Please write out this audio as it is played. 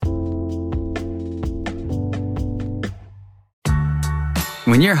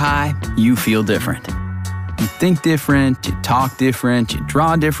When you're high, you feel different. You think different, you talk different, you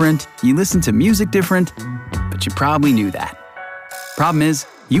draw different, you listen to music different, but you probably knew that. Problem is,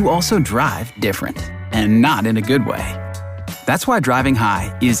 you also drive different, and not in a good way. That's why driving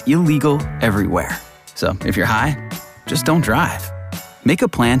high is illegal everywhere. So if you're high, just don't drive. Make a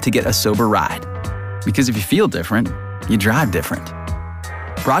plan to get a sober ride. Because if you feel different, you drive different.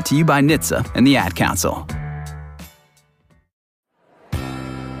 Brought to you by NHTSA and the Ad Council.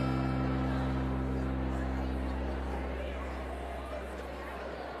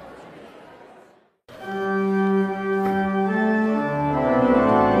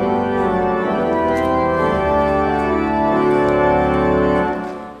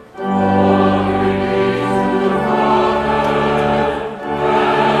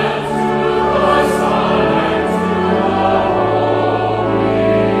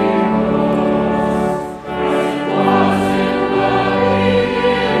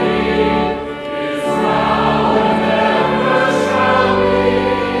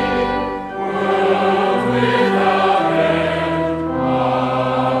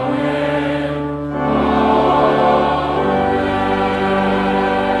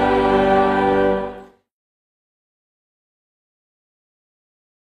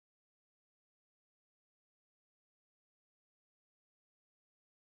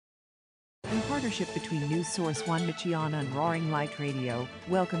 In partnership between News Source 1 Michiana and Roaring Light Radio,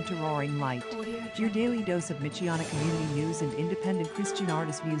 welcome to Roaring Light, your daily dose of Michiana community news and independent Christian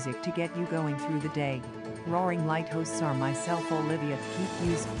artist music to get you going through the day. Roaring Light hosts are myself, Olivia, Keith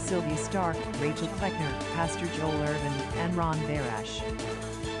Hughes, Sylvia Stark, Rachel Kleckner, Pastor Joel Irvin, and Ron Barash.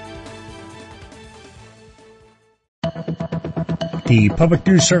 The Public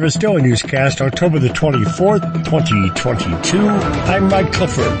News Service Daily Newscast, October the 24th, 2022. I'm Mike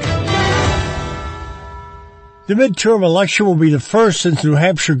Clifford. The midterm election will be the first since New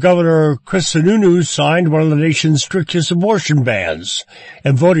Hampshire Governor Chris Sununu signed one of the nation's strictest abortion bans.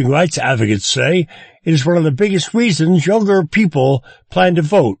 And voting rights advocates say it is one of the biggest reasons younger people plan to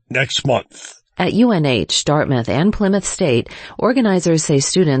vote next month. At UNH, Dartmouth, and Plymouth State, organizers say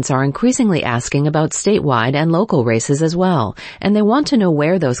students are increasingly asking about statewide and local races as well, and they want to know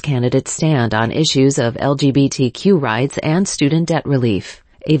where those candidates stand on issues of LGBTQ rights and student debt relief.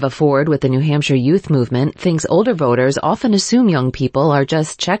 Ava Ford with the New Hampshire Youth Movement thinks older voters often assume young people are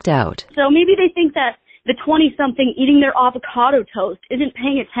just checked out. So maybe they think that the 20-something eating their avocado toast isn't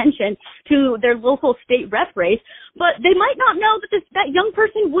paying attention to their local state rep race, but they might not know that that young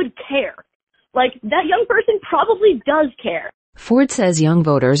person would care. Like, that young person probably does care. Ford says young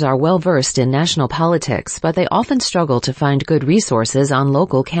voters are well versed in national politics, but they often struggle to find good resources on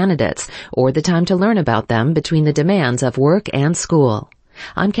local candidates or the time to learn about them between the demands of work and school.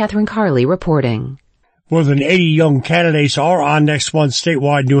 I'm Catherine Carley reporting. More than 80 young candidates are on next month's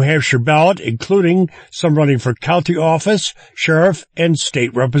statewide New Hampshire ballot, including some running for county office, sheriff, and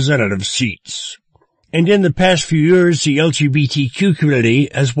state representative seats. And in the past few years, the LGBTQ community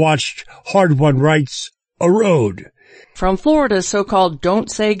has watched hard-won rights erode. From Florida's so-called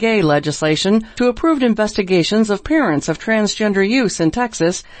Don't Say Gay legislation to approved investigations of parents of transgender use in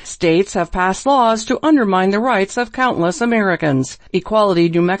Texas, states have passed laws to undermine the rights of countless Americans. Equality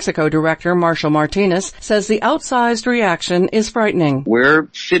New Mexico Director Marshall Martinez says the outsized reaction is frightening. We're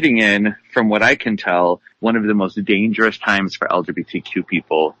sitting in, from what I can tell, one of the most dangerous times for LGBTQ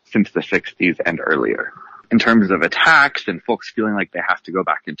people since the 60s and earlier. In terms of attacks and folks feeling like they have to go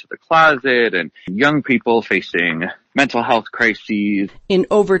back into the closet and young people facing mental health crises. In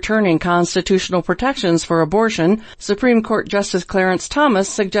overturning constitutional protections for abortion, Supreme Court Justice Clarence Thomas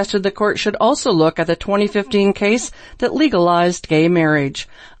suggested the court should also look at the 2015 case that legalized gay marriage.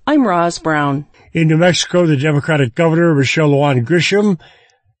 I'm Roz Brown. In New Mexico, the Democratic governor, Michelle Lujan Grisham,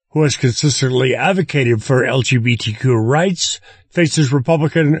 who has consistently advocated for LGBTQ rights, faces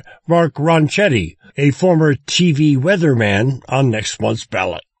Republican Mark Ronchetti, a former TV weatherman, on next month's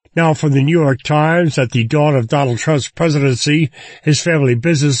ballot. Now from the New York Times, at the dawn of Donald Trump's presidency, his family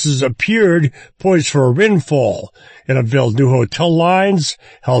businesses appeared poised for a windfall. It unveiled new hotel lines,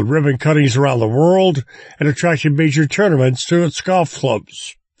 held ribbon cuttings around the world, and attracted major tournaments to its golf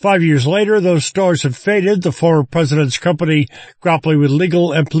clubs. 5 years later, those stars have faded, the former president's company grappling with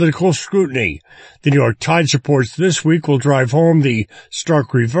legal and political scrutiny. The New York Times reports this week will drive home the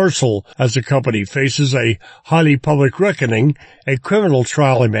stark reversal as the company faces a highly public reckoning, a criminal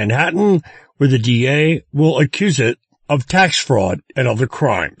trial in Manhattan, where the DA will accuse it of tax fraud and other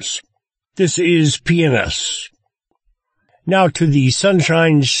crimes. This is PNS. Now to the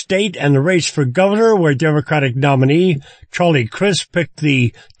Sunshine State and the race for governor, where Democratic nominee Charlie Crist picked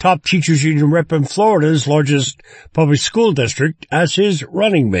the top teachers union rep in Florida's largest public school district as his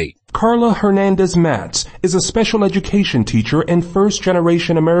running mate. Carla Hernandez-Matz is a special education teacher and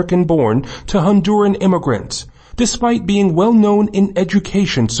first-generation American-born to Honduran immigrants. Despite being well known in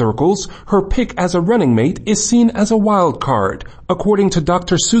education circles, her pick as a running mate is seen as a wild card, according to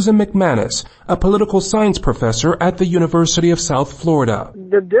Dr. Susan McManus, a political science professor at the University of South Florida.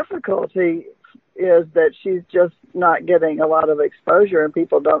 The difficulty is that she's just not getting a lot of exposure and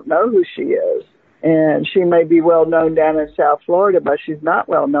people don't know who she is. And she may be well known down in South Florida, but she's not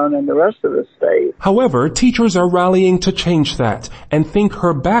well known in the rest of the state. However, teachers are rallying to change that and think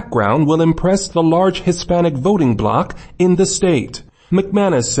her background will impress the large Hispanic voting bloc in the state.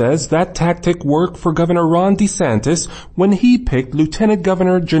 McManus says that tactic worked for Governor Ron DeSantis when he picked Lieutenant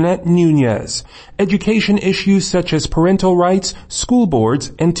Governor Jeanette Nunez. Education issues such as parental rights, school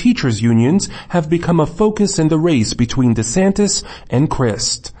boards, and teachers' unions have become a focus in the race between DeSantis and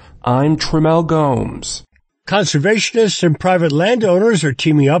Crist. I'm Tramel Gomes. Conservationists and private landowners are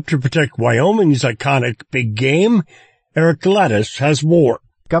teaming up to protect Wyoming's iconic big game. Eric Gladys has more.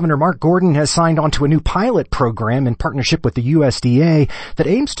 Governor Mark Gordon has signed on to a new pilot program in partnership with the USDA that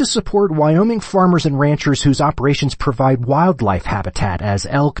aims to support Wyoming farmers and ranchers whose operations provide wildlife habitat as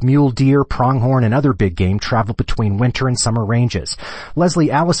elk, mule deer, pronghorn, and other big game travel between winter and summer ranges.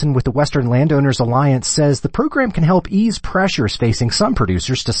 Leslie Allison with the Western Landowners Alliance says the program can help ease pressures facing some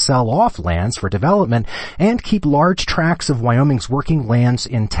producers to sell off lands for development and keep large tracts of Wyoming's working lands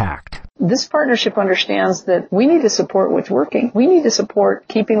intact. This partnership understands that we need to support what's working. We need to support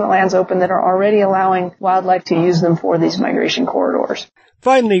keeping the lands open that are already allowing wildlife to use them for these migration corridors.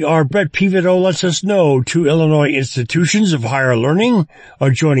 Finally, our Brett Pivotal lets us know 2 Illinois institutions of higher learning are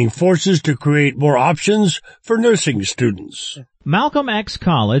joining forces to create more options for nursing students. Malcolm X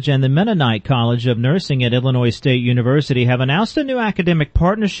College and the Mennonite College of Nursing at Illinois State University have announced a new academic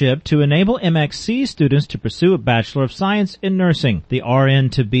partnership to enable MXC students to pursue a Bachelor of Science in Nursing. The RN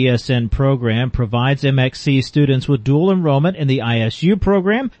to BSN program provides MXC students with dual enrollment in the ISU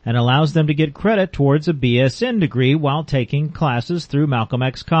program and allows them to get credit towards a BSN degree while taking classes through Malcolm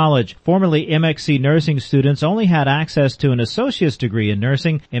X College. Formerly, MXC nursing students only had access to an associate's degree in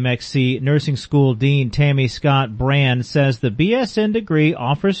nursing. MXC Nursing School Dean Tammy Scott Brand says the BSN degree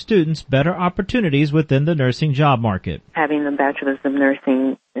offers students better opportunities within the nursing job market. Having a bachelor's of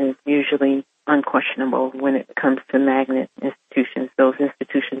nursing is usually unquestionable when it comes to magnet institutions, those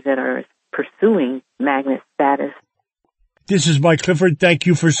institutions that are pursuing magnet status. This is Mike Clifford. Thank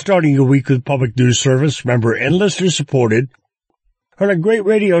you for starting your week with Public News Service, member and listener supported. On a great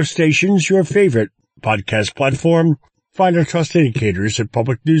radio stations, your favorite podcast platform. Find our trust indicators at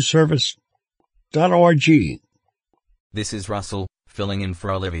publicnewsservice.org. This is Russell, filling in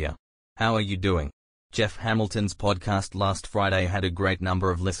for Olivia. How are you doing? Jeff Hamilton's podcast last Friday had a great number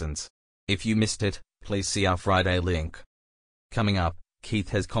of listens. If you missed it, please see our Friday link. Coming up, Keith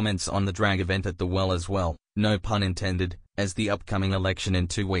has comments on the drag event at the Well as well, no pun intended, as the upcoming election in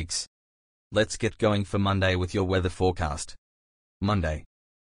 2 weeks. Let's get going for Monday with your weather forecast. Monday.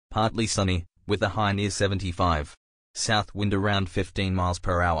 Partly sunny, with a high near 75. South wind around 15 miles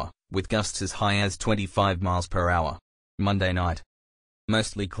per hour, with gusts as high as 25 miles per hour. Monday night.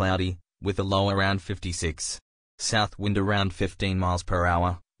 Mostly cloudy, with a low around 56. South wind around 15 miles per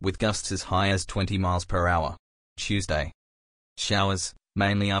hour, with gusts as high as 20 miles per hour. Tuesday. Showers,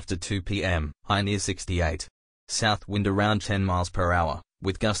 mainly after 2 p.m., high near 68. South wind around 10 miles per hour,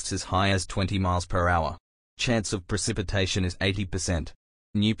 with gusts as high as 20 miles per hour. Chance of precipitation is 80%.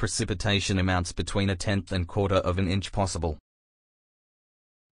 New precipitation amounts between 1/10 and 1/4 of an inch possible.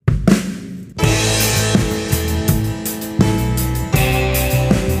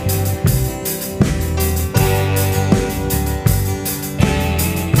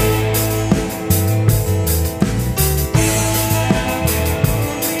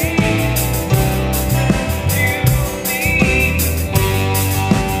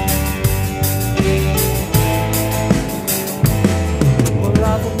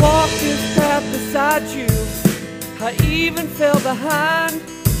 You, I even fell behind,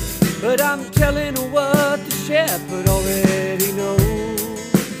 but I'm telling her what the shepherd already knows.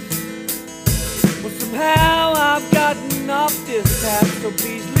 Well, somehow I've gotten off this path, so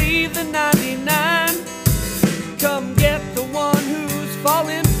please leave the 99. Come get the one who's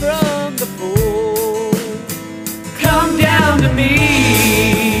fallen from the fold. Come down to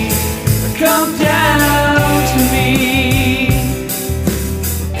me, come down to me.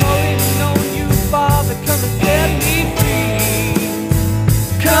 Father, come and set me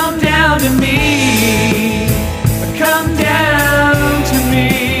free. Come down to me. Come down.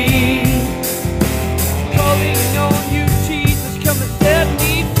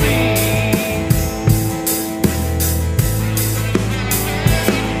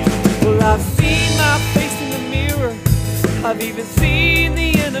 I've even seen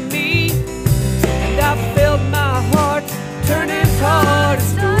the enemy, and I've felt my heart turn as hard as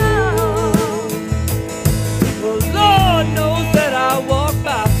stone. Well, Lord knows that I walk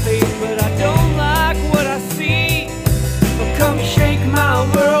by faith, but I don't like what I see. So come shake my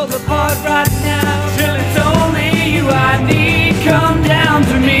world apart right now, till it's only you I need. Come down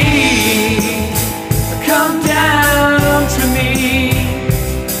to me, come down to me.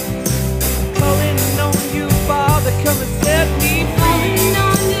 Calling on you, Father, come and set me free.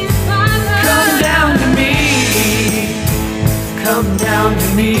 Come down to me, come down to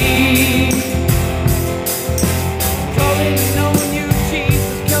me. Calling on you,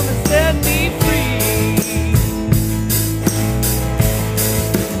 Jesus, come and set me free.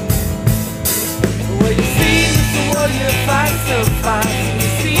 Well, you see, Mr. Warrior, fight some fights. You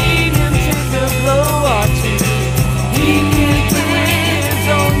seen him take a blow or two. He can't get his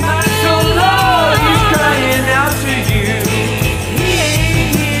own mind, so Lord, he's crying out to you. He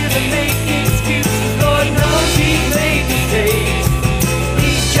ain't here to make excuses. Lord knows he's made mistakes.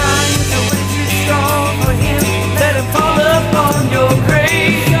 He's trying to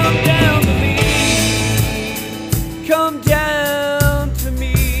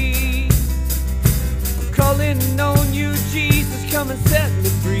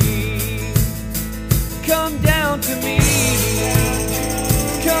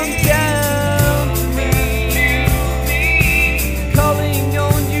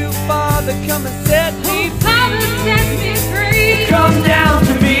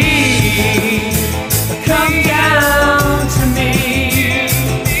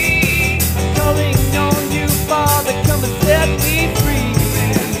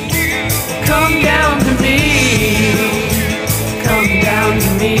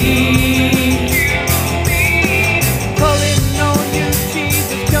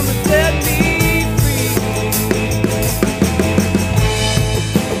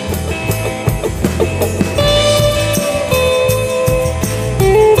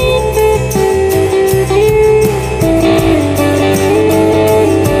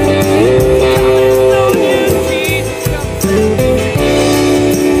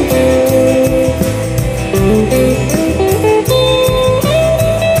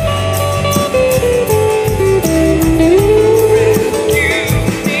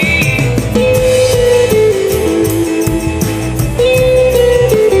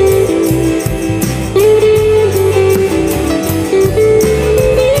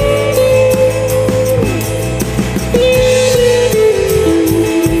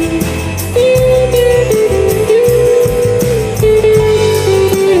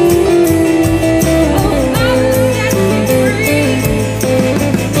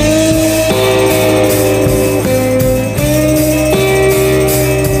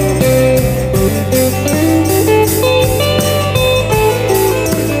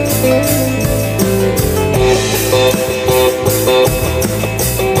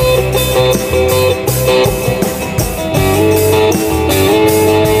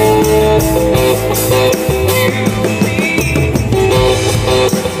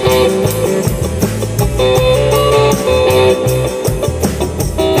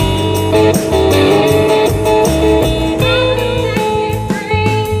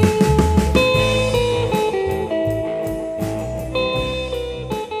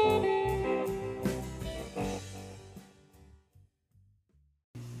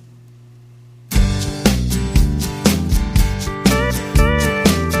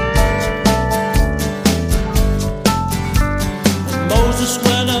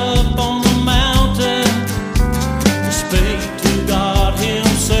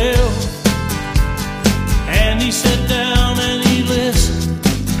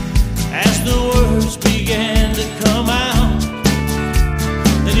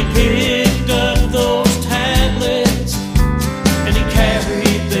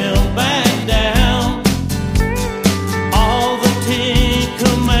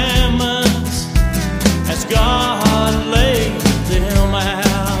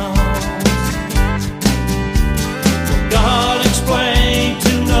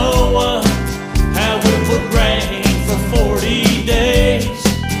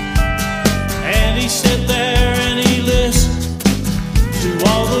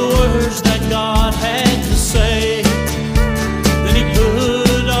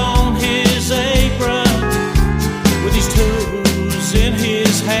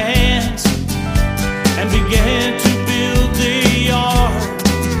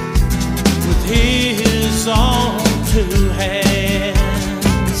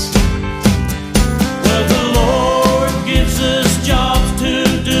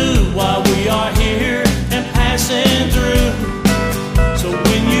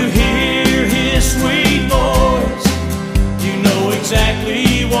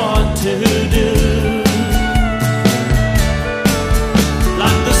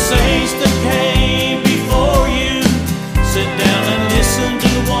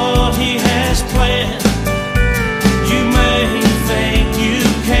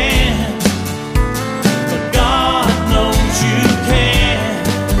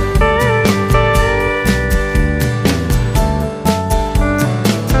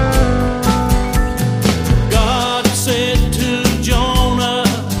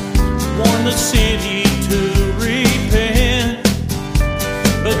city to repent.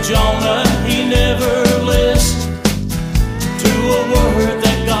 But Jonah, he never listened to a word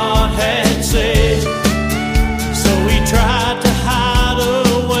that God had said. So he tried to hide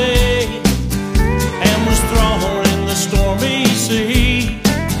away and was thrown in the stormy sea,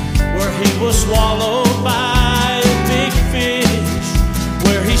 where he was swallowed by a big fish,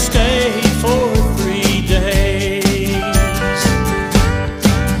 where he stayed for 3 days.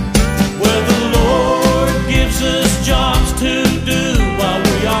 Well, the Lord gives us jobs to do while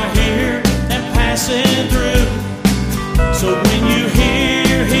we are here and passing through. So when you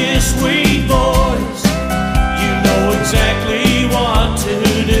hear his sweet voice, you know exactly what to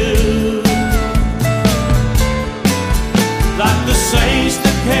do. Like the saints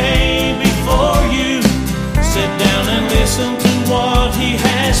that came before you, sit down and listen to what he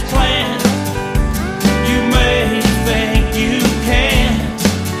has planned. You may think you can't,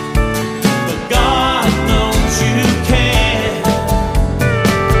 but God knows you can.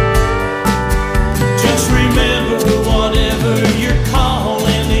 Just remember, whatever your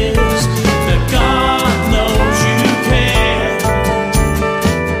calling is, that God knows you can.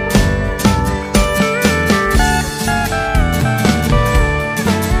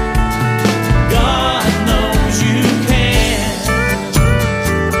 God knows you can.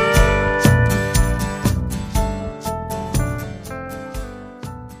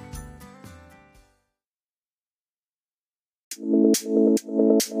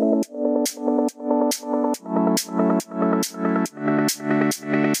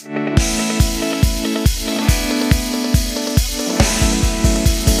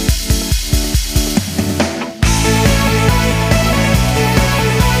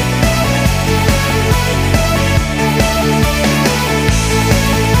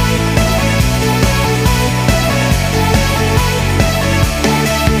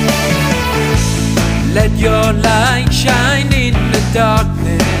 Let your light shine in the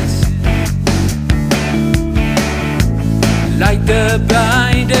darkness, like the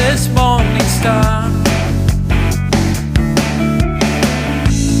brightest morning star.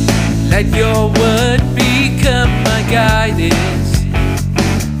 Let your word become my guidance,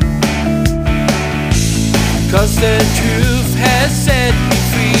 'cause the truth has set me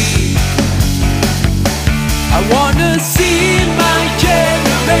free. I wanna see my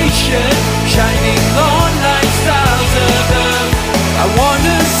generation shining on like stars above. I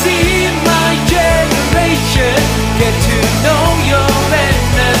wanna see my generation get to know your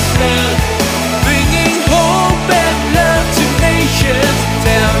endless love, bringing hope and love to nations.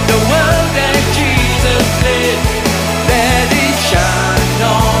 Tell the world that Jesus lives. Let it shine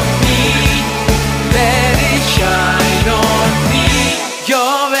on me, let it shine on me,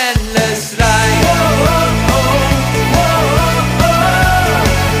 your endless light.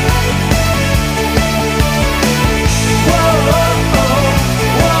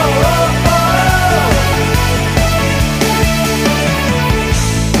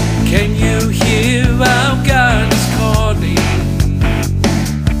 Can you hear how God is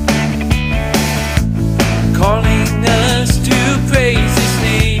calling us to praise His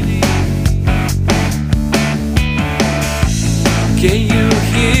name? Can you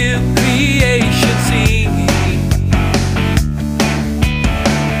hear creation singing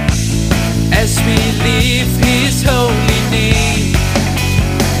as we lift His holy name?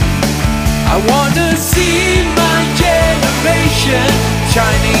 I wanna see my generation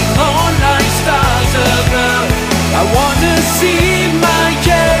shining on like stars above. I wanna see my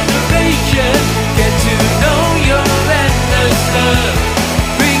generation get to know your endless love,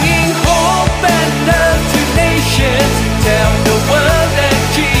 bringing hope and love to nations. Tell the world that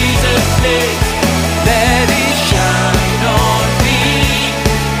Jesus lives. Let it shine on me,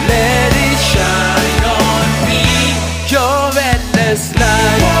 let it shine on me, your endless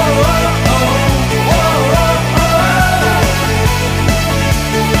light.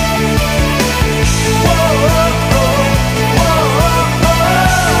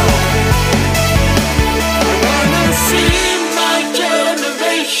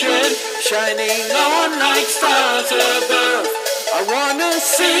 Shining on like stars above. I wanna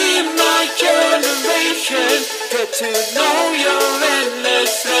see my generation get to know your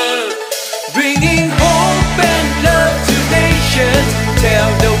endless love, bringing hope and love to nations.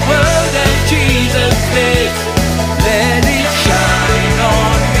 Tell the world that Jesus lives. Let it shine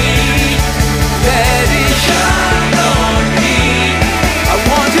on me, let it shine on me. I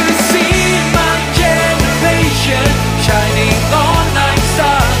want to see my generation shining on like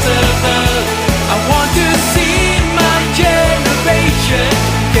stars above. I want to see my generation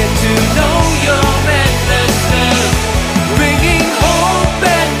get to know your endless love, bringing hope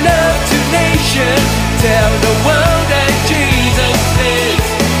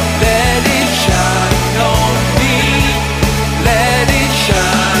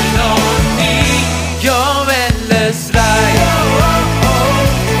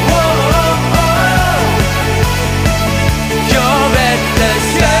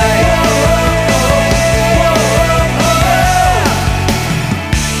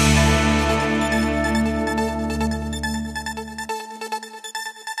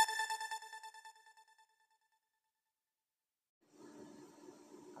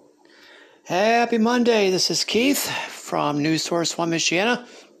Happy Monday. This is Keith from News Source One, Michiana.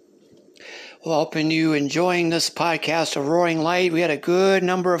 Well, hoping you enjoying this podcast of Roaring Light. We had a good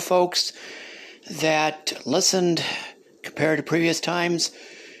number of folks that listened, compared to previous times,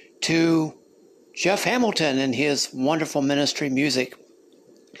 to Jeff Hamilton and his wonderful ministry music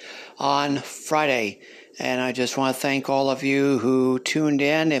on Friday. And I just want to thank all of you who tuned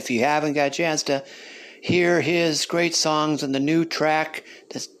in. If you haven't got a chance to hear his great songs and the new track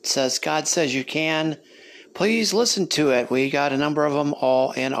that says God Says You Can, please listen to it. We got a number of them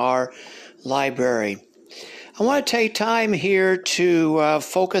all in our library. I want to take time here to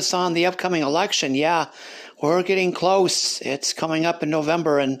focus on the upcoming election. Yeah, we're getting close. It's coming up in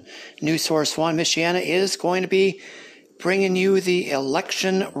November, and News Source One Michiana is going to be bringing you the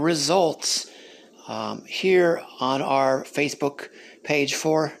election results here on our Facebook page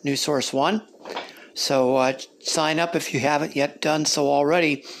for News Source One. So sign up if you haven't yet done so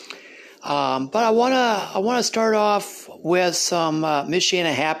already. But I wanna start off with some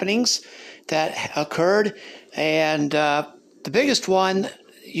Michiana happenings that occurred, and the biggest one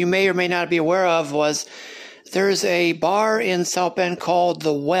you may or may not be aware of was there's a bar in South Bend called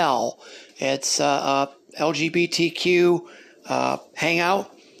The Well. It's a LGBTQ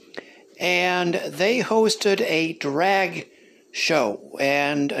hangout, and they hosted a drag show.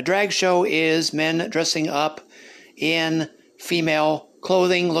 And a drag show is men dressing up in female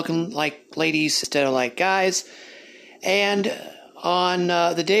clothing, looking like ladies instead of like guys. And on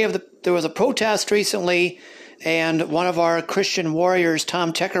the day of there was a protest recently, and one of our Christian warriors,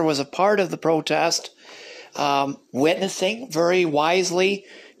 Tom Tecker, was a part of the protest, witnessing very wisely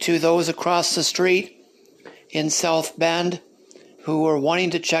to those across the street in South Bend who were wanting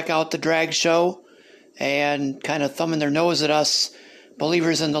to check out the drag show and kind of thumbing their nose at us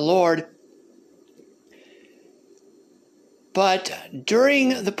believers in the Lord. But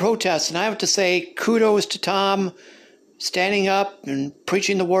during the protest, and I have to say kudos to Tom standing up and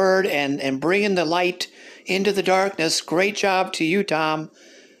preaching the word and bringing the light into the darkness. Great job to you, Tom.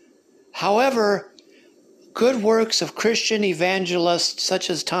 However, good works of Christian evangelists such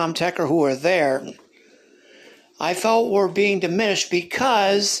as Tom Tecker who were there, I felt were being diminished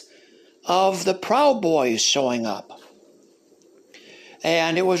because of the Proud Boys showing up.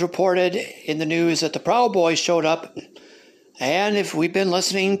 And it was reported in the news that the Proud Boys showed up. And if we've been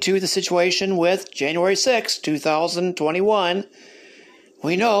listening to the situation with January 6, 2021,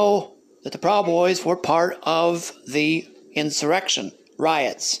 we know that the Proud Boys were part of the insurrection,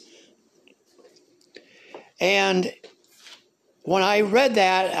 riots. And when I read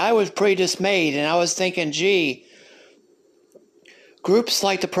that, I was pretty dismayed, and I was thinking, gee, groups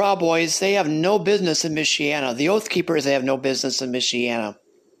like the Proud Boys, they have no business in Michiana. The Oath Keepers, they have no business in Michiana.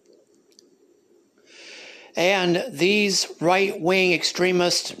 And these right-wing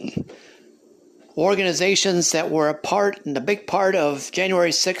extremist organizations that were a part, and a big part of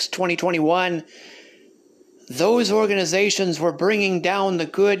January 6, 2021, those organizations were bringing down the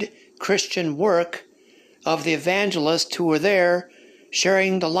good Christian work of the evangelists who were there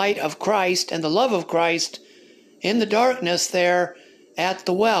sharing the light of Christ and the love of Christ in the darkness there at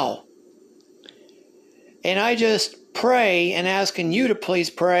the well. And I just pray, and asking you to please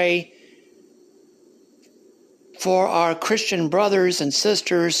pray for our Christian brothers and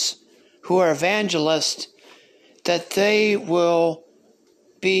sisters who are evangelists, that they will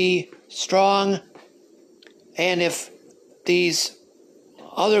be strong, and if these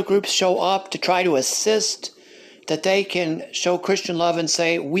other groups show up to try to assist, that they can show Christian love and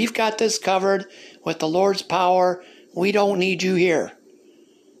say, we've got this covered with the Lord's power. We don't need you here.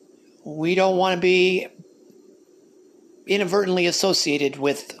 We don't want to be inadvertently associated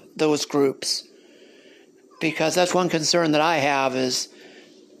with those groups. Because that's one concern that I have, is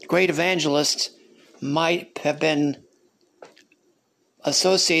great evangelists might have been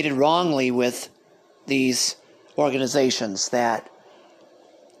associated wrongly with these organizations that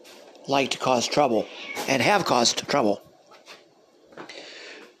like to cause trouble and have caused trouble.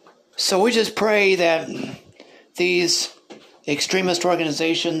 So we just pray that these extremist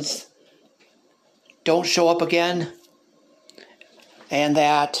organizations don't show up again, and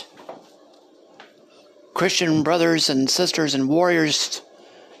that Christian brothers and sisters and warriors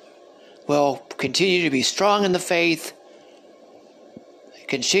will continue to be strong in the faith,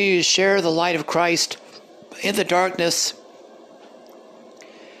 continue to share the light of Christ in the darkness,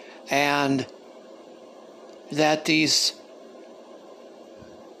 and that these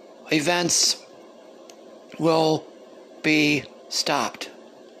events will be stopped.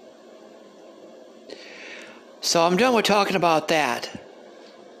 So I'm done with talking about that.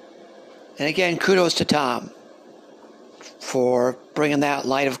 And again, kudos to Tom for bringing that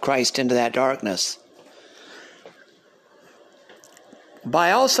light of Christ into that darkness. But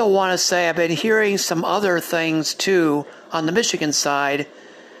I also want to say I've been hearing some other things too on the Michigan side,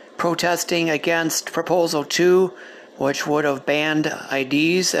 protesting against Proposal 2, which would have banned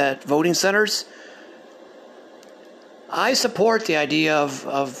IDs at voting centers. I support the idea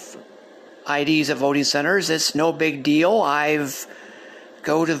of IDs at voting centers. It's no big deal.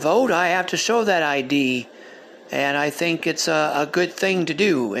 Go to vote, I have to show that ID. And I think it's a good thing to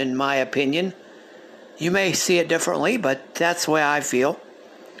do, in my opinion. You may see it differently, but that's the way I feel.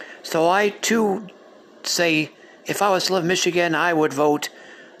 So I, too, say if I was to live in Michigan, I would vote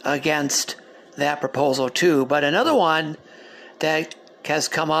against that proposal, too. But another one that has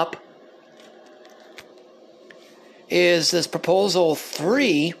come up is this Proposal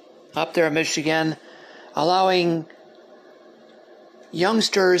 3 up there in Michigan, allowing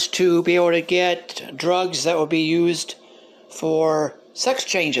youngsters to be able to get drugs that will be used for sex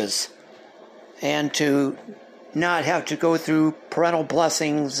changes and to not have to go through parental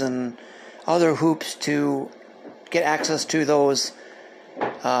blessings and other hoops to get access to those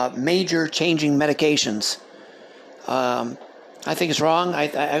major changing medications. I think it's wrong.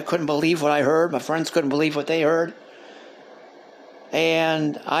 I couldn't believe what I heard. My friends couldn't believe what they heard.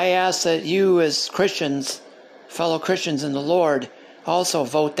 And I ask that you as Christians, fellow Christians in the Lord, also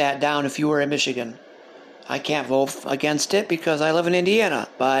vote that down if you were in Michigan. I can't vote against it because I live in Indiana,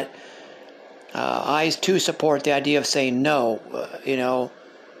 but I too support the idea of saying no.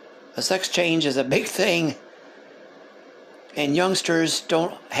 A sex change is a big thing, and youngsters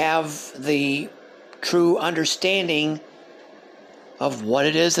don't have the true understanding of what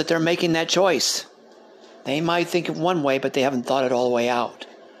it is that they're making that choice. They might think it one way, but they haven't thought it all the way out.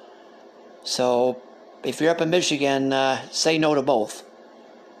 So, if you're up in Michigan, say no to both.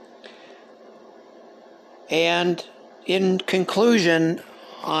 And in conclusion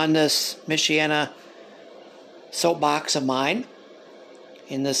on this Michiana soapbox of mine,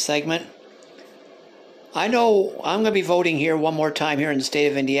 in this segment, I know I'm going to be voting here one more time here in the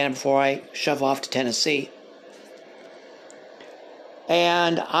state of Indiana before I shove off to Tennessee.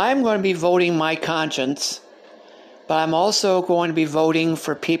 And I'm going to be voting my conscience, but I'm also going to be voting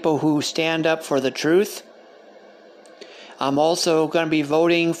for people who stand up for the truth. I'm also going to be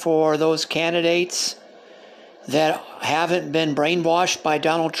voting for those candidates that haven't been brainwashed by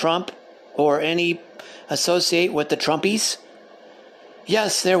Donald Trump or any associate with the Trumpies.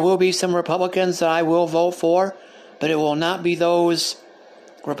 Yes, there will be some Republicans that I will vote for, but it will not be those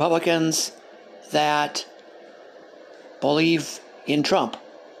Republicans that believe in Trump.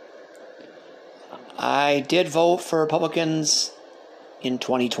 I did vote for Republicans in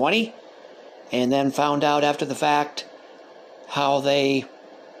 2020 and then found out after the fact how they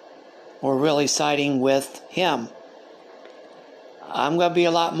were really siding with him. I'm going to be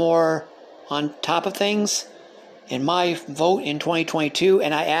a lot more on top of things in my vote in 2022,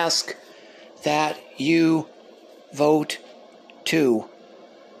 and I ask that you vote too,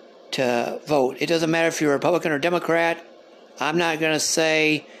 to vote. It doesn't matter if you're a Republican or Democrat. I'm not going to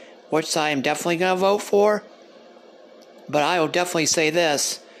say which side I'm definitely going to vote for, but I will definitely say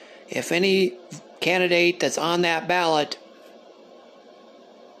this. If any candidate that's on that ballot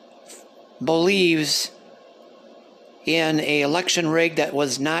believes in an election rig that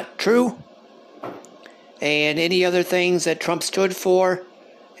was not true, and any other things that Trump stood for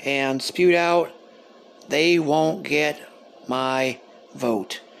and spewed out, they won't get my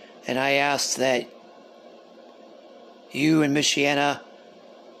vote. And I ask that you in Michiana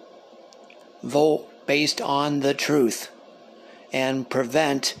vote based on the truth and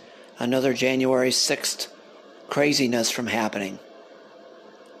prevent another January 6th craziness from happening.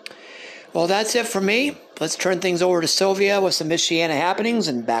 Well, that's it for me. Let's turn things over to Sylvia with some Michiana happenings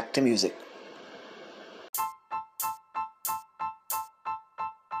and back to music.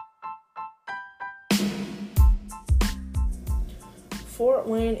 Fort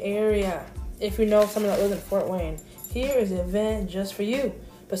Wayne area. If you know someone that lives in Fort Wayne, here is an event just for you,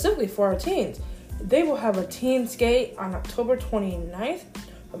 specifically for our teens. They will have a teen skate on October 29th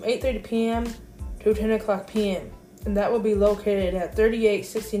from 8:30 p.m. to 10 o'clock p.m. And that will be located at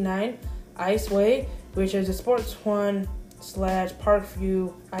 3869 Ice Way, which is a Sports One /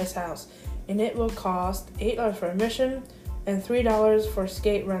 Parkview Ice House. And it will cost $8 for admission and $3 for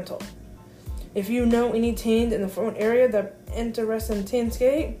skate rental. If you know any teens in the Fort Wayne area that are interested in teen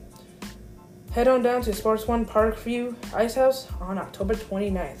skate, head on down to Sports One Parkview Ice House on October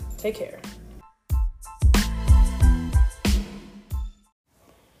 29th. Take care.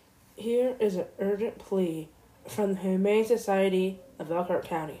 Here is an urgent plea from the Humane Society of Elkhart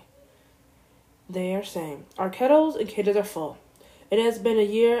County. they are saying. Our kettles and cages are full. It has been a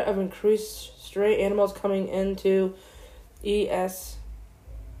year of increased stray animals coming into HSEC.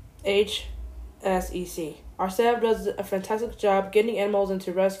 Our staff does a fantastic job getting animals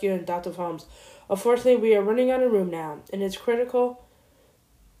into rescue and adoptive homes. Unfortunately, we are running out of room now, and it's critical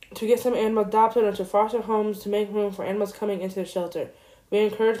to get some animals adopted into foster homes to make room for animals coming into the shelter. We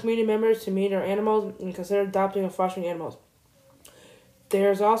encourage community members to meet our animals and consider adopting and fostering animals.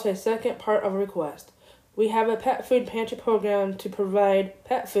 There is also a second part of a request. We have a pet food pantry program to provide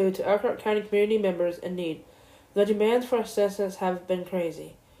pet food to Elkhart County community members in need. The demands for assistance have been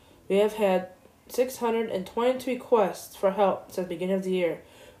crazy. We have had 622 requests for help since the beginning of the year,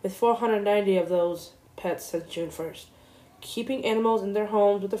 with 490 of those pets since June 1st. Keeping animals in their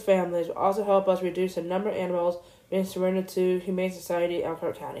homes with their families will also help us reduce the number of animals being surrendered to Humane Society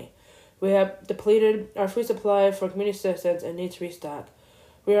Elkhart County. We have depleted our food supply for community assistance and need to restock.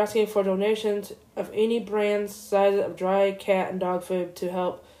 We are asking for donations of any brand, size of dry cat and dog food to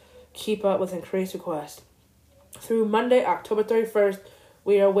help keep up with increased requests. Through Monday, October 31st,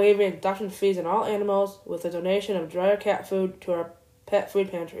 we are waiving adoption fees on all animals with a donation of dry cat food to our pet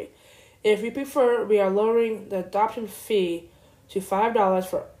food pantry. If you prefer, we are lowering the adoption fee to $5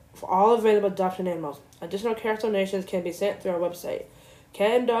 for all available adoption animals. Additional cash donations can be sent through our website.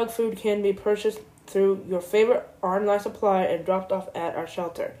 Cat and dog food can be purchased through your favorite online supplier and dropped off at our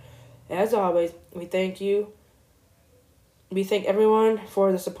shelter. As always, we thank everyone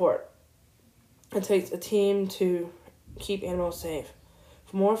for the support. It takes a team to keep animals safe.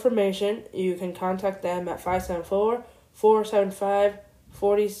 For more information, you can contact them at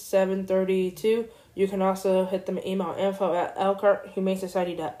 574-475-4732. You can also hit them at email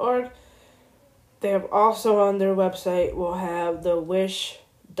info@elkharthumanesociety.org. They have also on their website will have the wish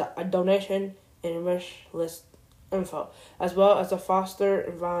donation and wish list info, as well as the foster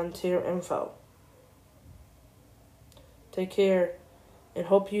and volunteer info. Take care and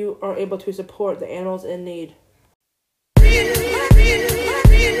hope you are able to support the animals in need.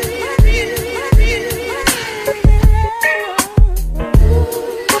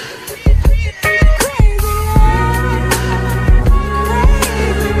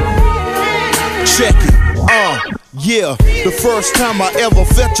 Check it, yeah, the first time I ever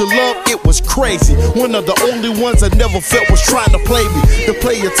felt your love, it was crazy. One of the only ones I never felt was trying to play me. To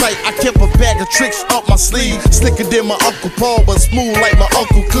play it tight, I kept a bag of tricks up my sleeve. Slicker than my Uncle Paul, but smooth like my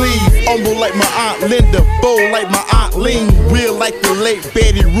Uncle Cleve. Humble like my Aunt Linda, bold like my Aunt Lean. Real like the late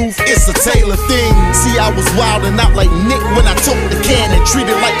Betty Ruth, it's a Taylor thing. See, I was wildin' out like Nick when I took the cannon.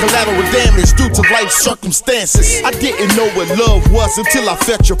 Treated like collateral damage due to life circumstances. I didn't know what love was until I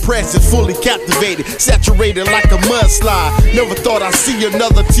felt your presence. Fully captivated, saturated like a mudslide. Never thought I'd see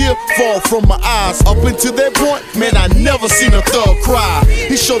another tear fall from my eyes. Up until that point, man, I never seen a thug cry.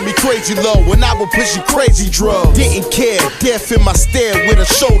 He showed me crazy love when I was pushing crazy drugs. Didn't care, death in my stare with a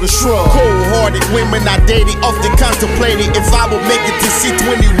shoulder shrug. Cold-hearted women I dated often contemplated if I would make it to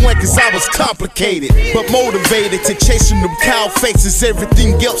C21 cause I was complicated. But motivated to chasing them cow faces.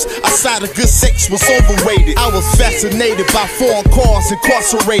 Everything else outside of good sex was overrated. I was fascinated by foreign cars,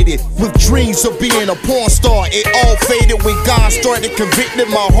 incarcerated with dreams of being a porn star. It all faded when God started convicting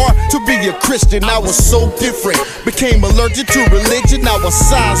my heart to be a Christian. I was so different, became allergic to religion. I was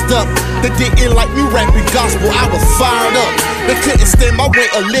sized up, they didn't like me rapping gospel. I was fired up, they couldn't stand my way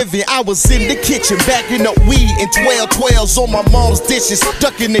of living. I was in the kitchen backing up weed and 12-12s on my mom's dishes,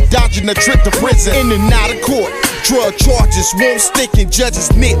 ducking and dodging a trip to prison. In and out of court, drug charges won't stick and judges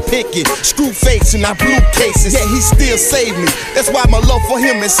nitpicking, screw facing, I blew cases, yet he still saved me. That's why my love for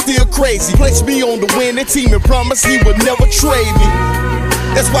him is still crazy. Placed me on the winning team and promised he would never trade me.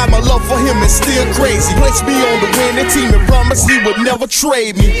 That's why my love for him is still crazy. Placed me on the winning team and promised he would never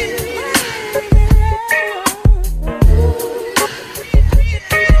trade me.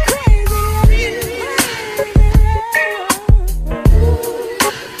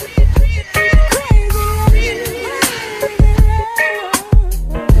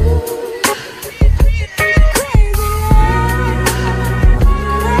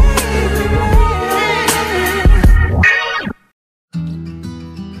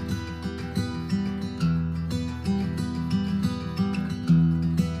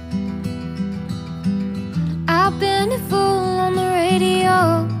 I've been a fool on the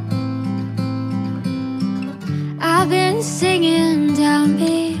radio. I've been singing down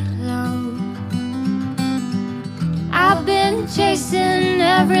below. I've been chasing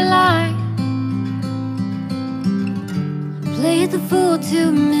every line. Played the fool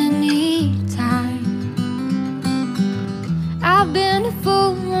too many times. I've been a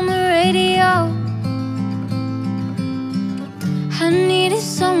fool on the radio. I needed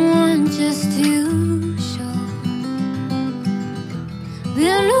someone just to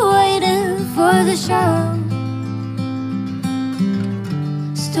show.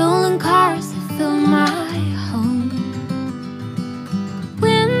 Stolen cars that fill my home.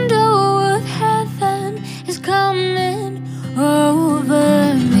 Window of heaven is coming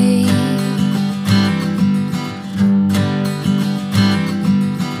over me.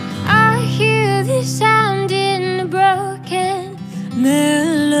 I hear the sound in a broken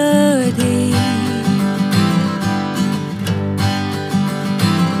melody.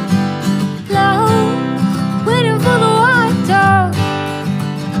 Love, waiting for the white dog.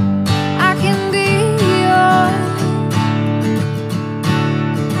 I can be yours.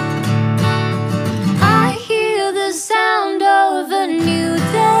 I hear the sound of a new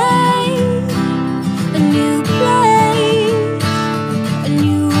day, a new place, a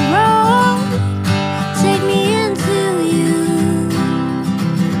new road. Take me into you.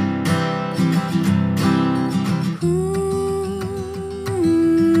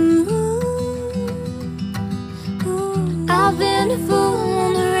 I've been a fool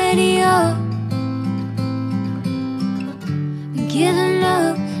on the radio, giving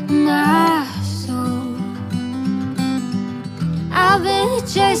up my soul. I've been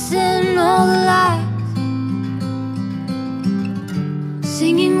chasing all the lies,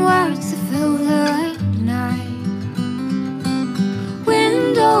 singing words that fill the night.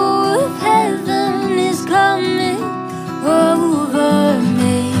 Window of heaven is coming over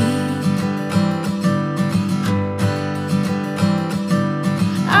me.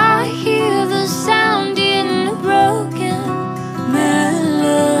 I hear the sound in a broken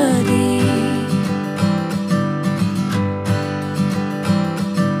melody.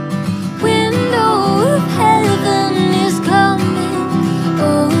 Window of heaven is coming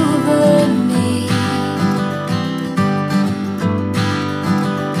over me.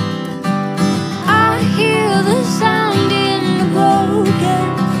 I hear the sound in a broken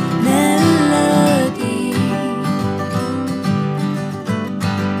melody.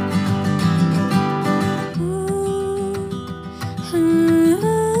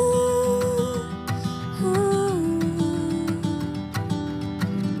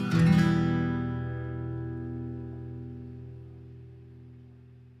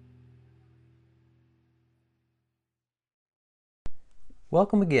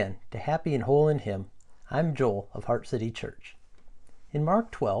 Welcome again to Happy and Whole in Him. I'm Joel of Heart City Church. In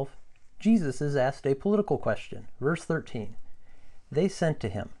Mark 12, Jesus is asked a political question. Verse 13. They sent to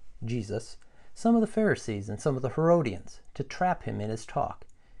him, Jesus, some of the Pharisees and some of the Herodians, to trap him in his talk.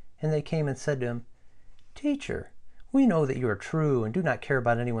 And they came and said to him, Teacher, we know that you are true and do not care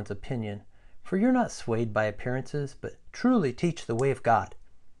about anyone's opinion, for you're not swayed by appearances, but truly teach the way of God.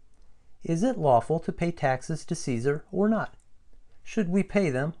 Is it lawful to pay taxes to Caesar or not? Should we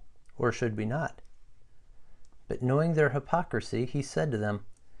pay them, or should we not? But knowing their hypocrisy, he said to them,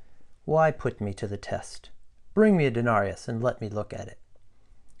 Why put me to the test? Bring me a denarius, and let me look at it.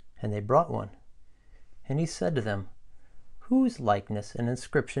 And they brought one. And he said to them, Whose likeness and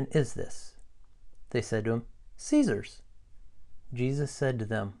inscription is this? They said to him, Caesar's. Jesus said to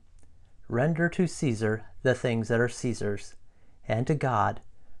them, Render to Caesar the things that are Caesar's, and to God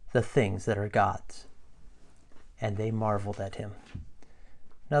the things that are God's. And they marveled at him.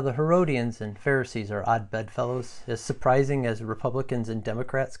 Now the Herodians and Pharisees are odd bedfellows, as surprising as Republicans and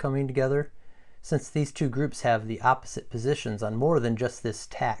Democrats coming together, since these two groups have the opposite positions on more than just this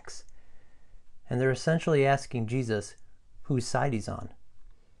tax. And they're essentially asking Jesus whose side he's on.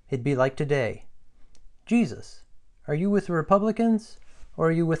 It'd be like today, Jesus, are you with the Republicans or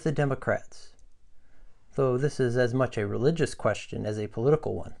are you with the Democrats? Though this is as much a religious question as a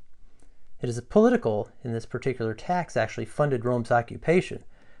political one. It is political in this particular tax actually funded Rome's occupation.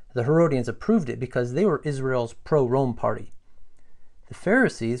 The Herodians approved it because they were Israel's pro-Rome party. The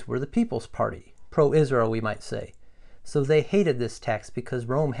Pharisees were the people's party, pro-Israel we might say. So they hated this tax because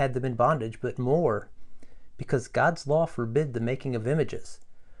Rome had them in bondage, but more because God's law forbid the making of images.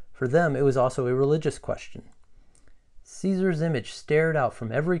 For them it was also a religious question. Caesar's image stared out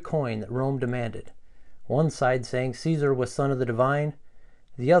from every coin that Rome demanded. One side saying Caesar was son of the divine,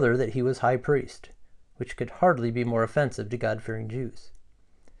 the other that he was high priest, which could hardly be more offensive to God-fearing Jews.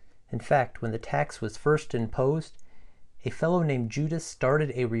 In fact, when the tax was first imposed, a fellow named Judas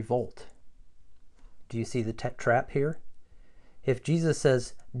started a revolt. Do you see the trap here? If Jesus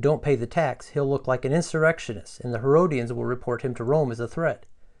says, don't pay the tax, he'll look like an insurrectionist, and the Herodians will report him to Rome as a threat.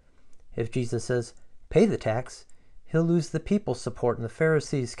 If Jesus says, pay the tax, he'll lose the people's support and the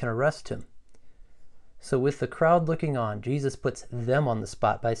Pharisees can arrest him. So with the crowd looking on, Jesus puts them on the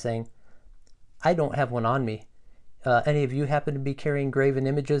spot by saying, I don't have one on me. Any of you happen to be carrying graven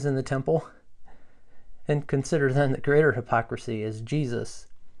images in the temple? And consider then the greater hypocrisy is Jesus,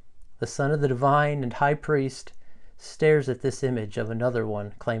 the Son of the Divine and High Priest, stares at this image of another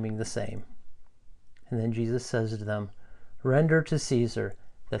one claiming the same. And then Jesus says to them, "Render to Caesar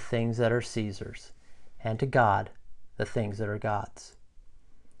the things that are Caesar's, and to God the things that are God's."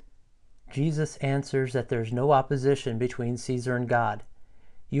 Jesus answers that there's no opposition between Caesar and God.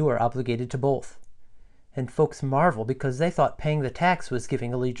 You are obligated to both. And folks marvel because they thought paying the tax was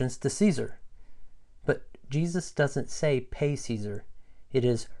giving allegiance to Caesar. But Jesus doesn't say pay Caesar. It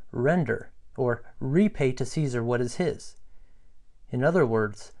is render, or repay to Caesar what is his. In other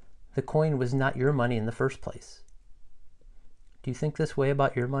words, the coin was not your money in the first place. Do you think this way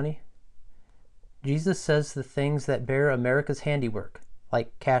about your money? Jesus says the things that bear America's handiwork,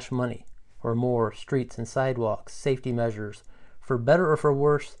 like cash money, or more, streets and sidewalks, safety measures, for better or for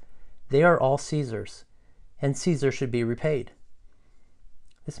worse, they are all Caesar's, and Caesar should be repaid.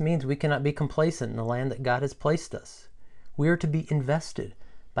 This means we cannot be complacent in the land that God has placed us. We are to be invested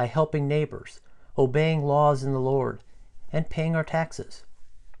by helping neighbors, obeying laws in the Lord, and paying our taxes.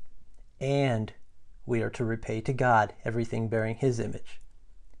 And we are to repay to God everything bearing His image,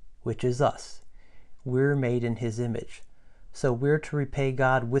 which is us. We're made in His image, so we're to repay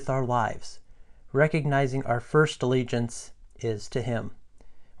God with our lives, recognizing our first allegiance is to Him,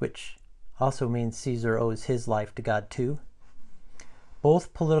 which also means Caesar owes his life to God too.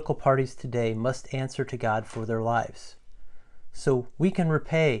 Both political parties today must answer to God for their lives. So we can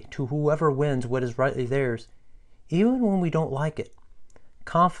repay to whoever wins what is rightly theirs, even when we don't like it,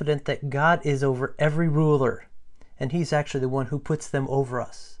 confident that God is over every ruler, and He's actually the one who puts them over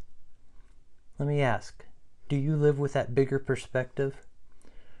us. Let me ask, do you live with that bigger perspective?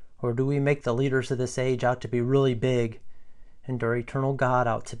 Or do we make the leaders of this age out to be really big and our eternal God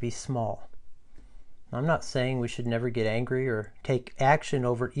out to be small? I'm not saying we should never get angry or take action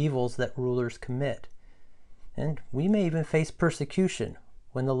over evils that rulers commit. And we may even face persecution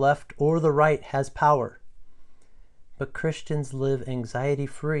when the left or the right has power. But Christians live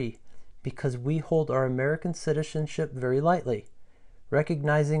anxiety-free because we hold our American citizenship very lightly,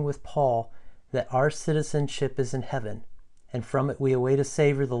 recognizing with Paul that our citizenship is in heaven, and from it we await a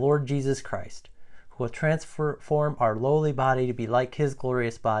Savior, the Lord Jesus Christ, who will transform our lowly body to be like His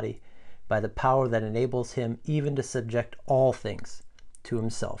glorious body, by the power that enables Him even to subject all things to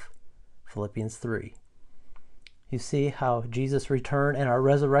Himself. Philippians 3. You see how Jesus' return and our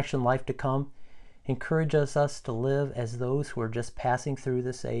resurrection life to come encourages us to live as those who are just passing through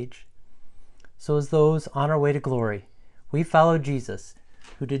this age. So as those on our way to glory, we follow Jesus,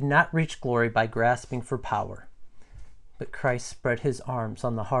 who did not reach glory by grasping for power, but Christ spread His arms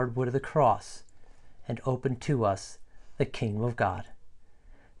on the hard wood of the cross and opened to us the kingdom of God.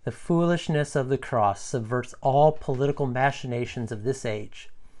 The foolishness of the cross subverts all political machinations of this age.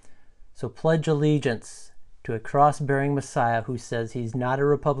 So pledge allegiance to a cross-bearing Messiah who says He's not a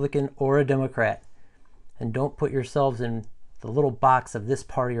Republican or a Democrat. And don't put yourselves in the little box of this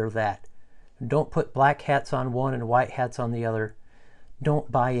party or that. Don't put black hats on one and white hats on the other.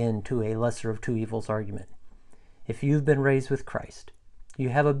 Don't buy into a lesser of two evils argument. If you've been raised with Christ, you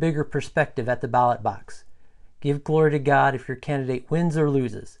have a bigger perspective at the ballot box. Give glory to God if your candidate wins or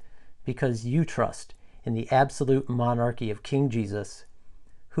loses, because you trust in the absolute monarchy of King Jesus,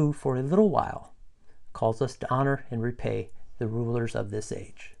 who for a little while calls us to honor and repay the rulers of this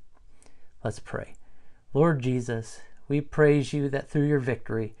age. Let's pray. Lord Jesus, we praise You that through Your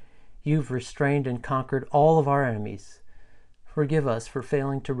victory, You've restrained and conquered all of our enemies. Forgive us for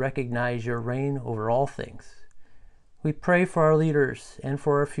failing to recognize Your reign over all things. We pray for our leaders and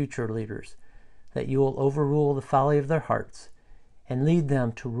for our future leaders, that You will overrule the folly of their hearts and lead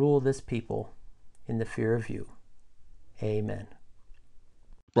them to rule this people in the fear of You. Amen.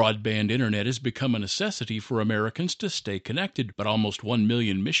 Broadband internet has become a necessity for Americans to stay connected, but almost 1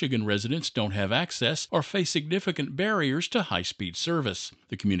 million Michigan residents don't have access or face significant barriers to high-speed service.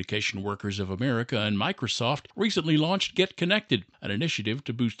 The Communication Workers of America and Microsoft recently launched Get Connected, an initiative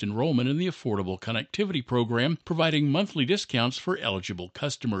to boost enrollment in the Affordable Connectivity Program, providing monthly discounts for eligible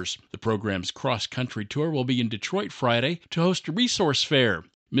customers. The program's cross-country tour will be in Detroit Friday to host a resource fair.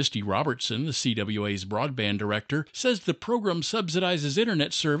 Misty Robertson, the CWA's broadband director, says the program subsidizes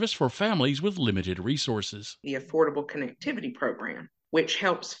internet service for families with limited resources. The Affordable Connectivity Program, which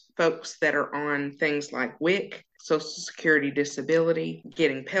helps folks that are on things like WIC, Social Security Disability,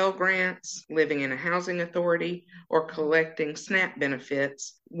 getting Pell Grants, living in a housing authority, or collecting SNAP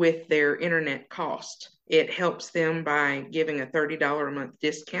benefits with their internet cost. It helps them by giving a $30 a month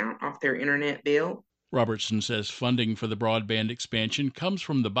discount off their internet bill. Robertson says funding for the broadband expansion comes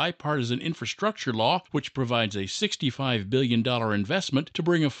from the bipartisan infrastructure law, which provides a $65 billion investment to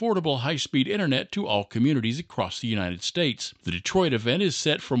bring affordable high-speed internet to all communities across the United States. The Detroit event is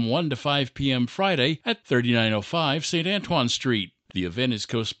set from 1 to 5 p.m. Friday at 3905 St. Antoine Street. The event is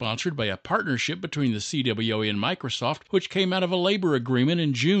co-sponsored by a partnership between the CWA and Microsoft, which came out of a labor agreement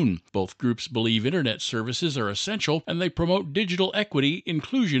in June. Both groups believe internet services are essential, and they promote digital equity,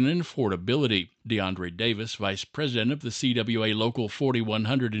 inclusion, and affordability. DeAndre Davis, vice president of the CWA Local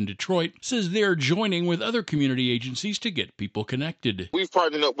 4100 in Detroit, says they're joining with other community agencies to get people connected. We've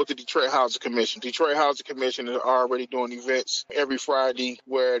partnered up with the Detroit Housing Commission. Detroit Housing Commission is already doing events every Friday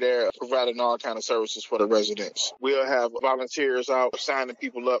where they're providing all kind of services for the residents. We'll have volunteers out signing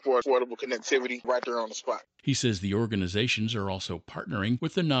people up for affordable connectivity right there on the spot. He says the organizations are also partnering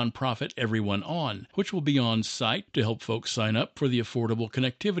with the nonprofit Everyone On, which will be on site to help folks sign up for the Affordable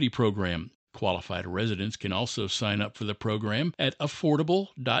Connectivity Program. Qualified residents can also sign up for the program at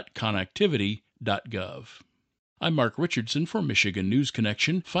affordable.connectivity.gov. I'm Mark Richardson for Michigan News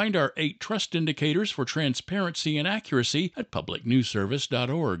Connection. Find our 8 trust indicators for transparency and accuracy at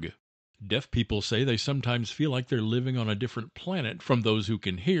publicnewsservice.org. Deaf people say they sometimes feel like they're living on a different planet from those who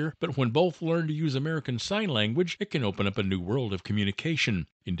can hear, but when both learn to use American Sign Language, it can open up a new world of communication.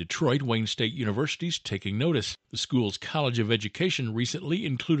 In Detroit, Wayne State University's taking notice. The school's College of Education recently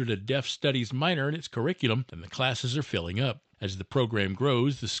included a deaf studies minor in its curriculum, and the classes are filling up. As the program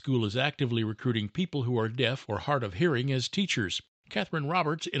grows, the school is actively recruiting people who are deaf or hard of hearing as teachers. Catherine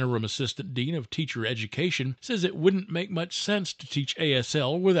Roberts, Interim Assistant Dean of Teacher Education, says it wouldn't make much sense to teach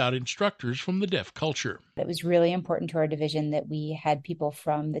ASL without instructors from the deaf culture. It was really important to our division that we had people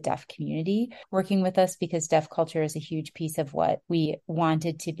from the deaf community working with us because deaf culture is a huge piece of what we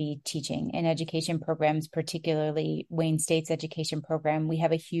wanted to be teaching. In education programs, particularly Wayne State's education program, we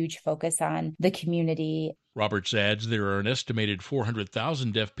have a huge focus on the community. Roberts adds there are an estimated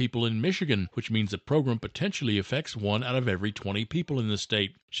 400,000 deaf people in Michigan, which means the program potentially affects 1 out of every 20 people in the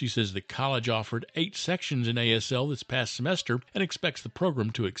state. She says the college offered 8 sections in ASL this past semester and expects the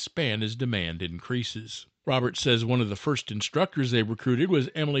program to expand as demand increases. Roberts says one of the first instructors they recruited was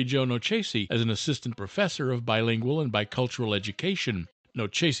Emily Jo Nochesi as an assistant professor of bilingual and bicultural education.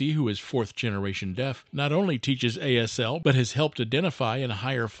 Nochesi, who is 4th-generation deaf, not only teaches ASL, but has helped identify and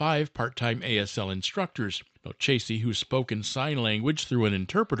hire 5 part-time ASL instructors. Nochesi, who spoke in sign language through an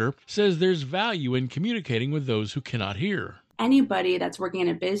interpreter, says there's value in communicating with those who cannot hear. Anybody that's working in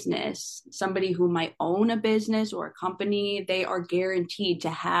a business, somebody who might own a business or a company, they are guaranteed to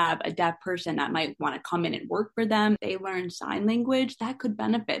have a deaf person that might want to come in and work for them. They learn sign language. That could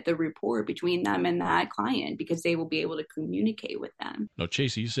benefit the rapport between them and that client because they will be able to communicate with them.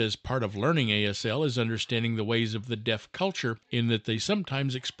 Nochesi says part of learning ASL is understanding the ways of the deaf culture in that they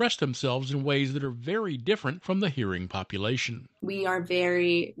sometimes express themselves in ways that are very different from the hearing population. We are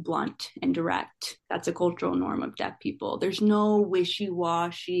very blunt and direct. That's a cultural norm of deaf people. There's no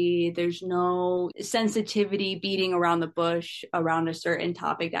wishy-washy. There's no sensitivity beating around the bush around a certain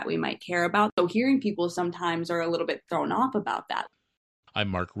topic that we might care about. So hearing people sometimes are a little bit thrown off about that. I'm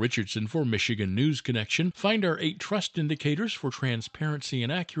Mark Richardson for Michigan News Connection. Find our 8 trust indicators for transparency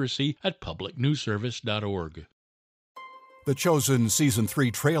and accuracy at publicnewsservice.org. The Chosen Season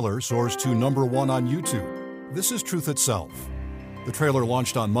 3 trailer soars to #1 on YouTube. This is truth itself. The trailer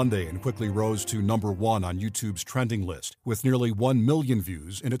launched on Monday and quickly rose to #1 on YouTube's trending list, with nearly 1 million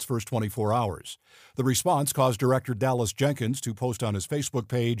views in its first 24 hours. The response caused director Dallas Jenkins to post on his Facebook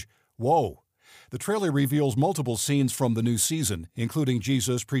page, "Whoa." The trailer reveals multiple scenes from the new season, including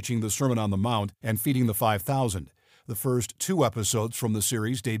Jesus preaching the Sermon on the Mount and feeding the 5,000. The first 2 episodes from the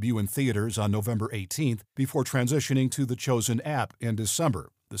series debut in theaters on November 18th before transitioning to the Chosen app in December.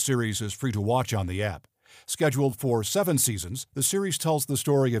 The series is free to watch on the app. Scheduled for 7 seasons, the series tells the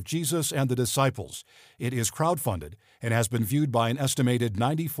story of Jesus and the disciples. It is crowdfunded and has been viewed by an estimated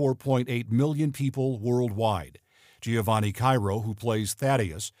 94.8 million people worldwide. Giovanni Cairo, who plays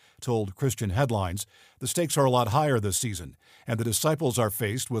Thaddeus, told Christian Headlines, "The stakes are a lot higher this season, and the disciples are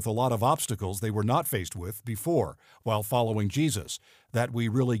faced with a lot of obstacles they were not faced with before while following Jesus that we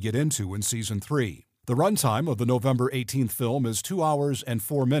really get into in Season 3. The runtime of the November 18th film is 2 hours and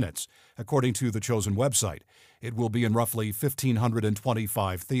 4 minutes, according to the Chosen website. It will be in roughly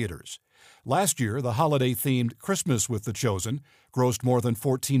 1,525 theaters. Last year, the holiday-themed Christmas with the Chosen grossed more than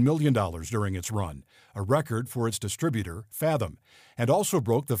 $14 million during its run, a record for its distributor, Fathom, and also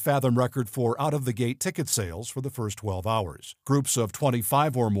broke the Fathom record for out-of-the-gate ticket sales for the first 12 hours. Groups of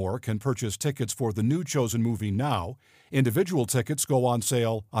 25 or more can purchase tickets for the new Chosen movie now. Individual tickets go on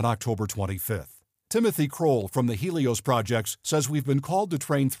sale on October 25th. Timothy Kroll from the Helios Projects says we've been called to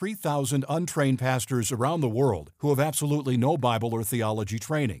train 3,000 untrained pastors around the world who have absolutely no Bible or theology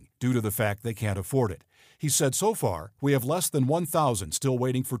training due to the fact they can't afford it. He said so far, we have less than 1,000 still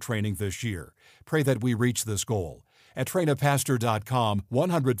waiting for training this year. Pray that we reach this goal. At trainapastor.com,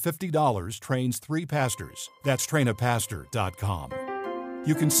 $150 trains 3 pastors. That's trainapastor.com.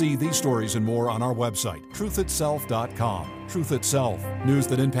 You can see these stories and more on our website, truthitself.com. Truth Itself, news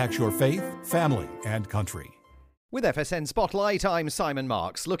that impacts your faith, family, and country. With FSN Spotlight, I'm Simon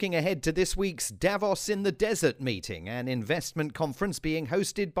Marks, looking ahead to this week's Davos in the Desert meeting, an investment conference being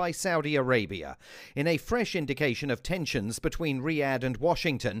hosted by Saudi Arabia. In a fresh indication of tensions between Riyadh and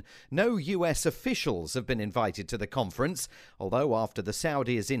Washington, no US officials have been invited to the conference, although after the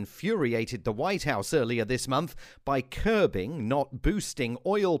Saudis infuriated the White House earlier this month by curbing, not boosting,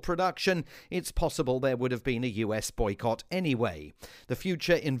 oil production, it's possible there would have been a US boycott anyway. The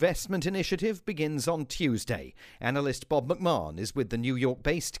Future Investment Initiative begins on Tuesday. Analyst Bob McMahon is with the New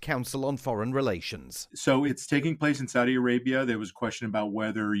York-based Council on Foreign Relations. So it's taking place in Saudi Arabia. There was a question about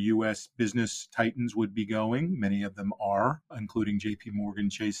whether U.S. business titans would be going. Many of them are, including J.P. Morgan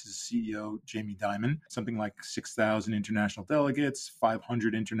Chase's CEO, Jamie Dimon. Something like 6,000 international delegates,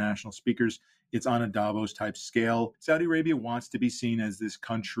 500 international speakers. It's on a Davos-type scale. Saudi Arabia wants to be seen as this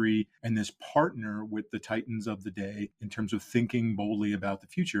country and this partner with the titans of the day in terms of thinking boldly about the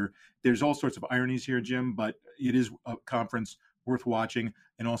future. There's all sorts of ironies here, Jim, but it is a conference worth watching,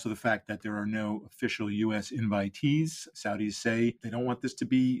 and also the fact that there are no official U.S. invitees. Saudis say they don't want this to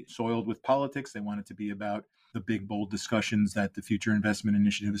be soiled with politics. They want it to be about the big, bold discussions that the Future Investment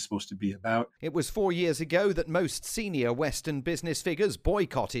Initiative is supposed to be about. It was 4 years ago that most senior Western business figures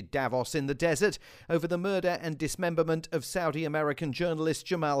boycotted Davos in the Desert over the murder and dismemberment of Saudi-American journalist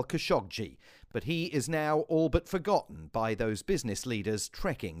Jamal Khashoggi. But he is now all but forgotten by those business leaders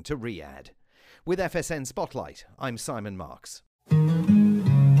trekking to Riyadh. With FSN Spotlight, I'm Simon Marks.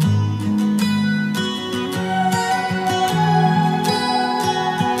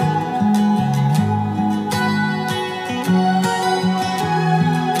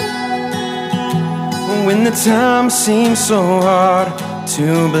 When the time seems so hard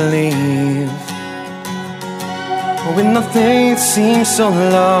to believe, when the faith seems so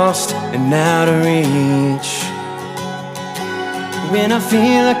lost and out of reach, when I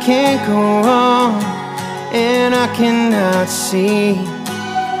feel I can't go on and I cannot see,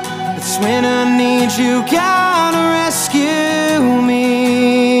 that's when I need you, God, to rescue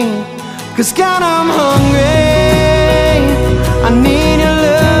me. 'Cause God, I'm hungry, I need your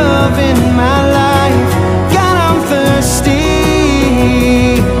love in my life. God, I'm thirsty,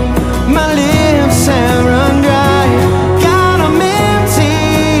 my lips have run dry. God, I'm empty,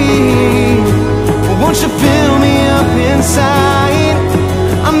 won't you fill me up inside?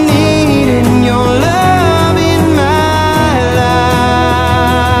 I'm needing your love in my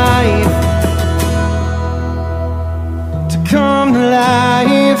life to come to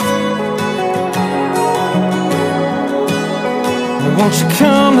life. Won't you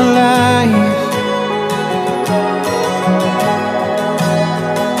come to life?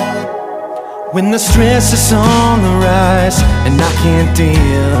 When the stress is on the rise and I can't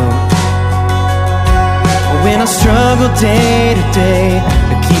deal, when I struggle day to day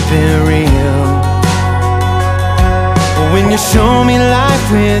to keep it real, when you show me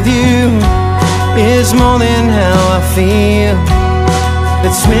life with you is more than how I feel,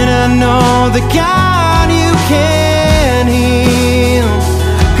 that's when I know that God, you can heal.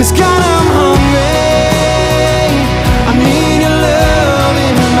 'Cause God, I'm hungry, I need your love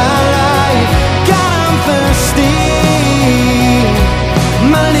in my life. God, I'm thirsty,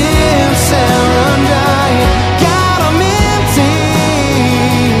 my lips have run dry. God, I'm empty,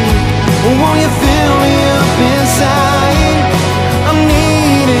 won't you fill me up inside? I'm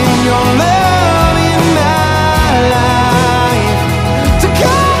needing your love in my life to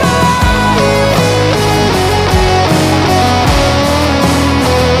come alive.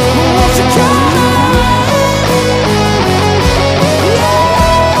 Won't you come alive?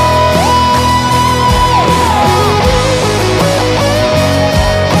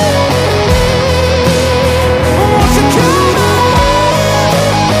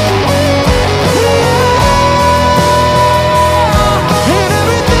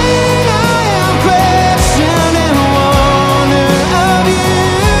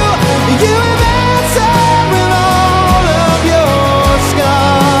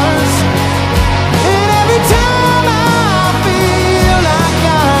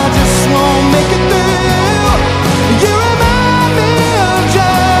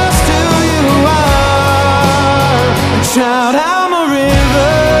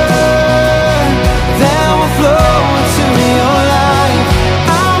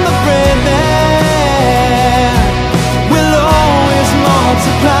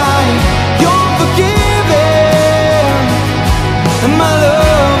 My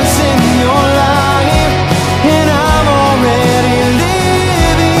love is in your life, and I'm already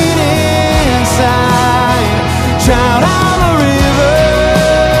living inside. Child, I'm a river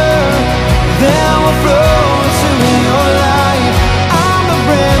that will flow into your life. I'm the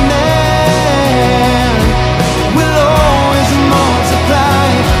bread man, will always multiply.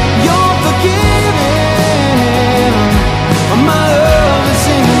 You're forgiven. My love is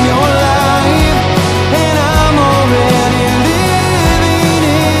in your life, and I'm already living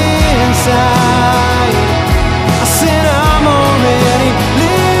inside. I said I'm already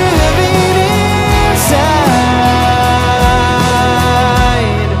living inside.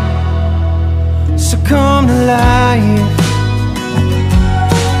 So come to life.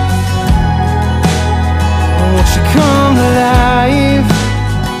 Won't you come to life?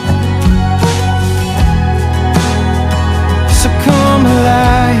 So come to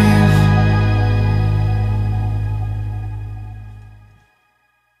life.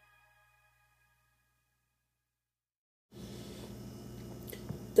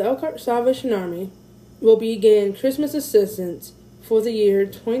 The Elkhart Salvation Army will begin Christmas assistance for the year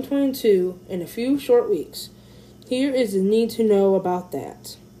 2022 in a few short weeks. Here is the need to know about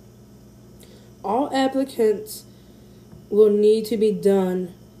that. All applicants will need to be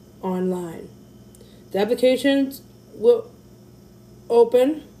done online. The applications will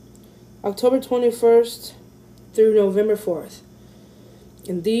open October 21st through November 4th.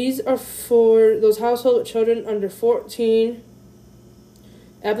 And these are for those households with children under 14.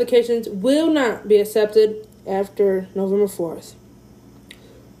 Applications will not be accepted after November 4th.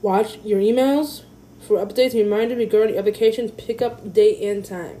 Watch your emails for updates and reminders regarding applications, pickup date, and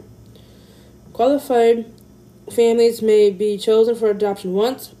time. Qualified families may be chosen for adoption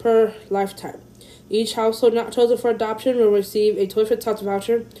once per lifetime. Each household not chosen for adoption will receive a Toys for Tots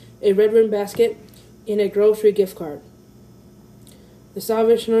voucher, a Red Ribbon basket, and a grocery gift card. The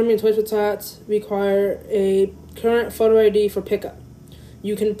Salvation Army and Toys for Tots require a current photo ID for pickup.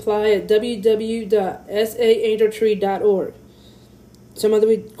 You can apply at www.saangeltree.org. Some of the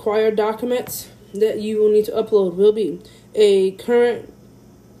required documents that you will need to upload will be a current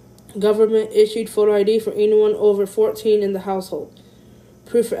government-issued photo ID for anyone over 14 in the household,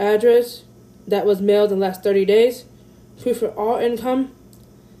 proof of address that was mailed in the last 30 days, proof of all income,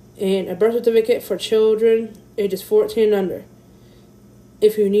 and a birth certificate for children ages 14 and under.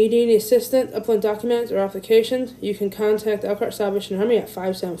 If you need any assistance uploading documents or applications, you can contact the Elkhart Salvation Army at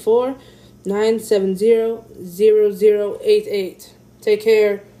 574-970-0088. Take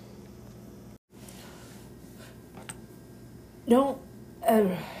care. Do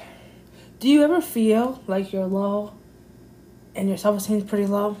you ever feel like you're low and your self-esteem is pretty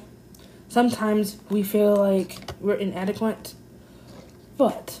low? Sometimes we feel like we're inadequate.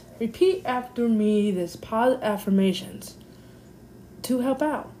 But repeat after me this positive affirmations to help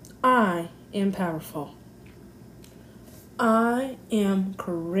out. I am powerful. I am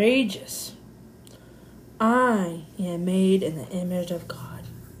courageous. I am made in the image of God.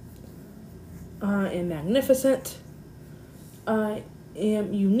 I am magnificent. I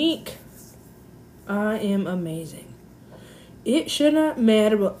am unique. I am amazing. It should not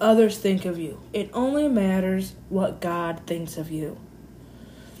matter what others think of you. It only matters what God thinks of you.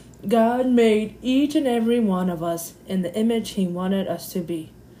 God made each and every one of us in the image He wanted us to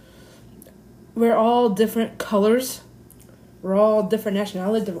be. We're all different colors. We're all different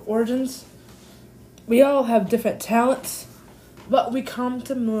nationalities, different origins. We all have different talents, but we come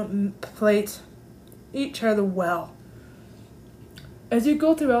to plate each other well. As you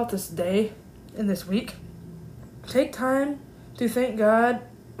go throughout this day and this week, take time to thank God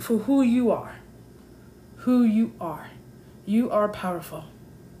for who you are. Who you are. You are powerful.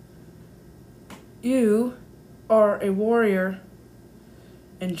 You are a warrior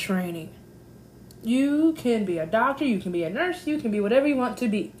in training. You can be a doctor, you can be a nurse, you can be whatever you want to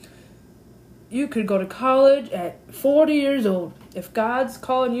be. You could go to college at 40 years old. If God's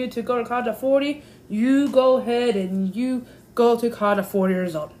calling you to go to college at 40, you go ahead and you go to college at 40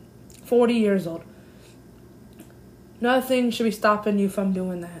 years old. 40 years old. Nothing should be stopping you from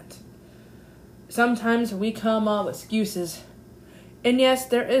doing that. Sometimes we come up with excuses. And yes,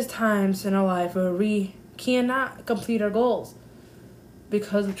 there is times in our life where we cannot complete our goals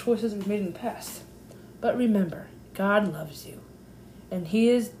because of choices we've made in the past. But remember, God loves you, and He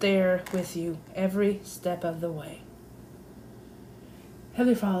is there with you every step of the way.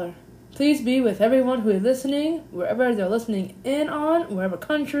 Heavenly Father, please be with everyone who is listening, wherever they're listening in on, wherever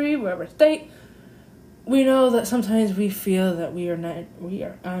country, wherever state. We know that sometimes we feel that we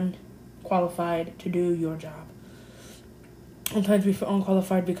are unqualified to do your job. Sometimes we feel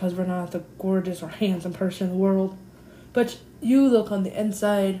unqualified because we're not the gorgeous or handsome person in the world. But You look on the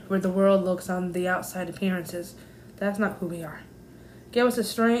inside where the world looks on the outside appearances. That's not who we are. Give us the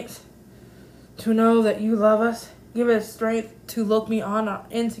strength to know that you love us. Give us strength to look beyond our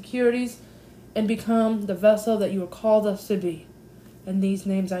insecurities and become the vessel that you have called us to be. In these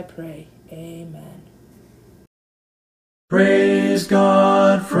names I pray. Amen. Praise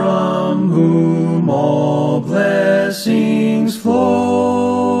God, from whom all blessings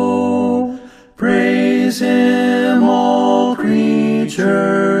flow. Praise Him, all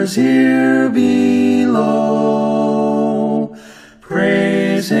creatures here below.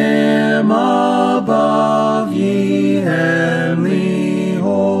 Praise Him above, ye heavenly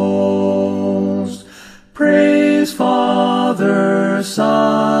hosts. Praise Father,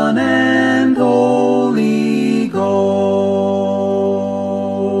 Son,